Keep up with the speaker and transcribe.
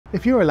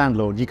If you're a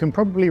landlord, you can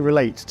probably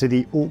relate to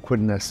the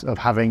awkwardness of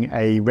having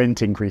a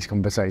rent increase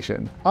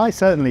conversation. I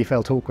certainly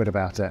felt awkward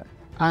about it.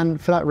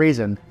 And for that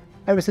reason,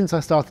 ever since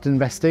I started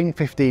investing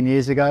 15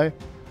 years ago,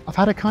 I've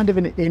had a kind of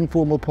an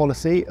informal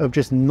policy of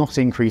just not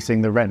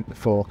increasing the rent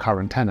for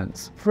current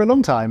tenants. For a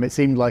long time, it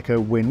seemed like a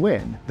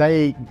win-win.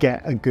 They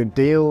get a good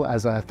deal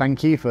as a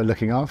thank you for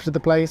looking after the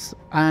place,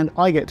 and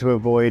I get to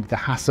avoid the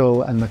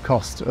hassle and the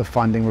cost of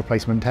finding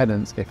replacement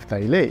tenants if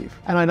they leave.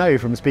 And I know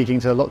from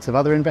speaking to lots of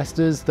other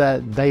investors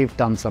that they've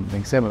done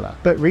something similar.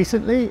 But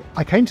recently,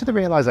 I came to the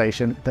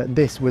realization that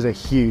this was a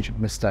huge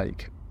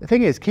mistake. The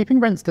thing is,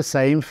 keeping rents the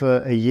same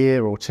for a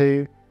year or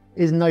two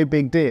is no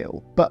big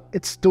deal, but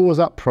it stores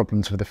up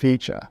problems for the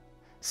future.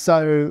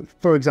 So,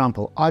 for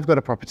example, I've got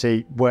a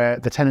property where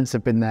the tenants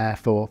have been there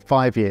for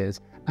 5 years,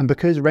 and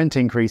because rent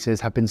increases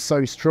have been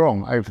so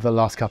strong over the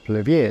last couple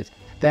of years,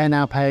 they're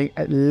now paying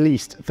at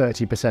least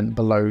 30%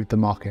 below the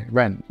market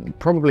rent,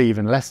 probably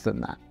even less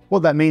than that.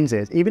 What that means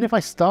is, even if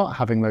I start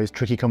having those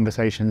tricky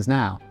conversations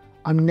now,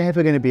 I'm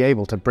never going to be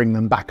able to bring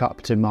them back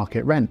up to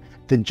market rent.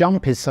 The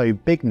jump is so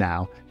big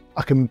now,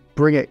 I can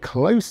bring it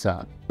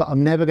closer, but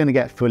I'm never going to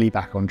get fully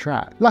back on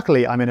track.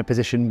 Luckily, I'm in a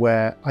position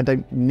where I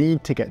don't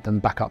need to get them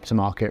back up to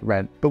market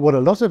rent. But what a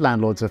lot of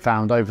landlords have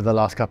found over the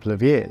last couple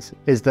of years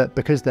is that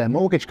because their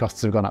mortgage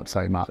costs have gone up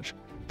so much,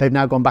 they've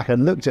now gone back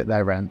and looked at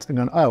their rent and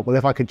gone, oh, well,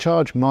 if I could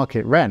charge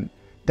market rent,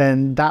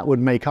 then that would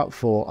make up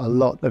for a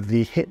lot of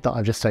the hit that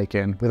I've just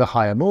taken with a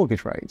higher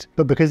mortgage rate.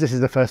 But because this is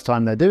the first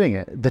time they're doing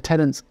it, the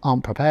tenants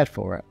aren't prepared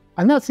for it.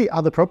 And that's the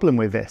other problem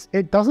with this.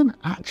 It doesn't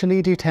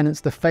actually do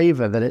tenants the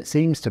favour that it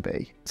seems to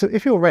be. So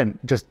if your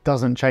rent just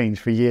doesn't change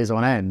for years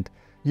on end,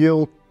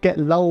 you'll get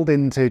lulled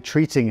into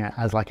treating it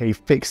as like a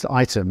fixed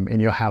item in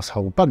your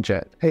household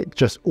budget. It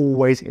just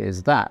always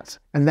is that.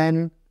 And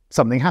then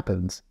something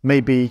happens.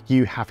 Maybe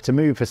you have to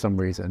move for some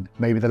reason.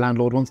 Maybe the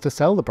landlord wants to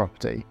sell the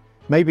property.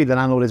 Maybe the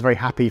landlord is very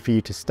happy for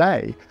you to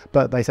stay,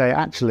 but they say,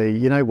 actually,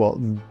 you know what,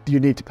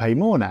 you need to pay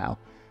more now.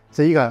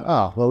 So you go,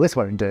 oh, well, this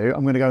won't do.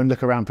 I'm going to go and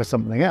look around for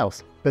something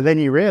else. But then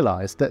you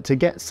realise that to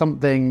get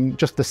something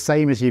just the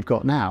same as you've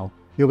got now,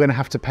 you're going to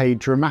have to pay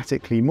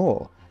dramatically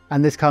more.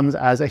 And this comes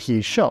as a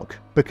huge shock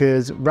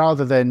because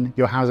rather than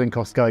your housing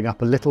costs going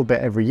up a little bit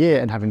every year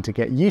and having to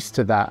get used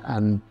to that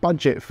and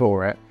budget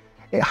for it,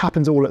 it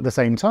happens all at the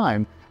same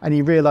time. And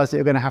you realise that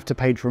you're going to have to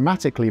pay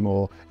dramatically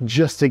more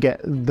just to get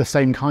the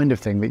same kind of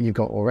thing that you've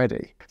got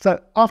already.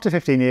 So after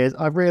 15 years,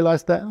 I've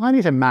realised that I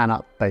need to man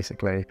up,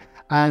 basically,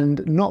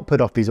 and not put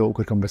off these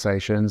awkward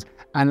conversations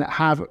and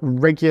have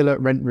regular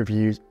rent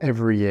reviews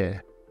every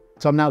year.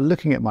 So I'm now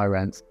looking at my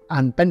rents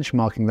and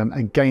benchmarking them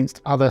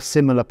against other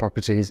similar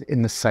properties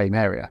in the same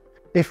area.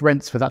 If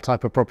rents for that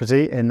type of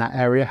property in that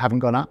area haven't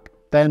gone up,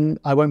 then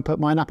I won't put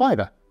mine up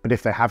either. But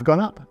if they have gone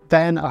up,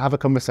 then I'll have a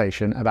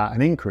conversation about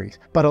an increase.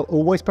 But I'll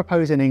always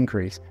propose an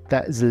increase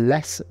that is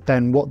less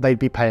than what they'd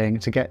be paying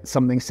to get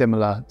something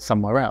similar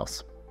somewhere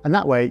else. And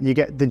that way you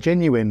get the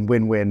genuine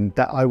win-win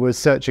that I was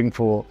searching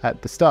for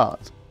at the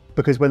start.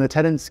 Because when the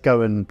tenants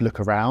go and look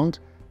around,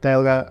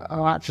 they'll go,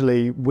 oh,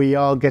 actually, we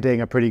are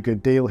getting a pretty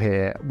good deal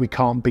here. We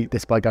can't beat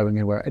this by going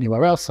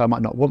anywhere else. So I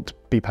might not want to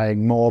be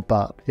paying more,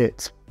 but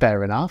it's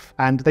fair enough.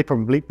 And they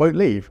probably won't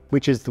leave,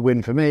 which is the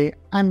win for me.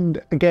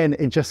 And again,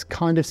 it just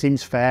kind of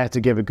seems fair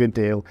to give a good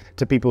deal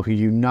to people who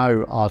you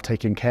know are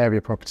taking care of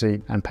your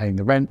property and paying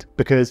the rent.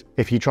 Because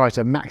if you try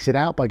to max it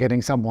out by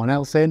getting someone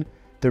else in,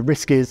 the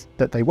risk is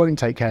that they won't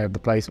take care of the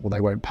place or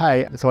they won't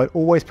pay. So I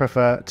always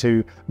prefer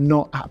to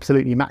not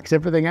absolutely max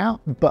everything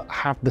out, but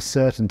have the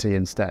certainty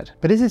instead.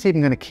 But is this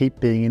even going to keep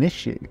being an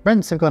issue?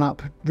 Rents have gone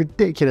up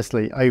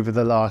ridiculously over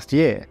the last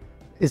year.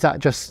 Is that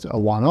just a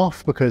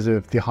one-off because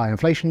of the high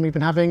inflation we've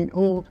been having,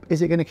 or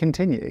is it going to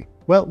continue?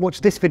 Well,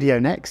 watch this video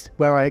next,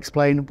 where I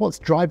explain what's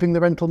driving the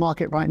rental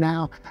market right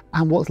now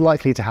and what's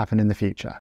likely to happen in the future.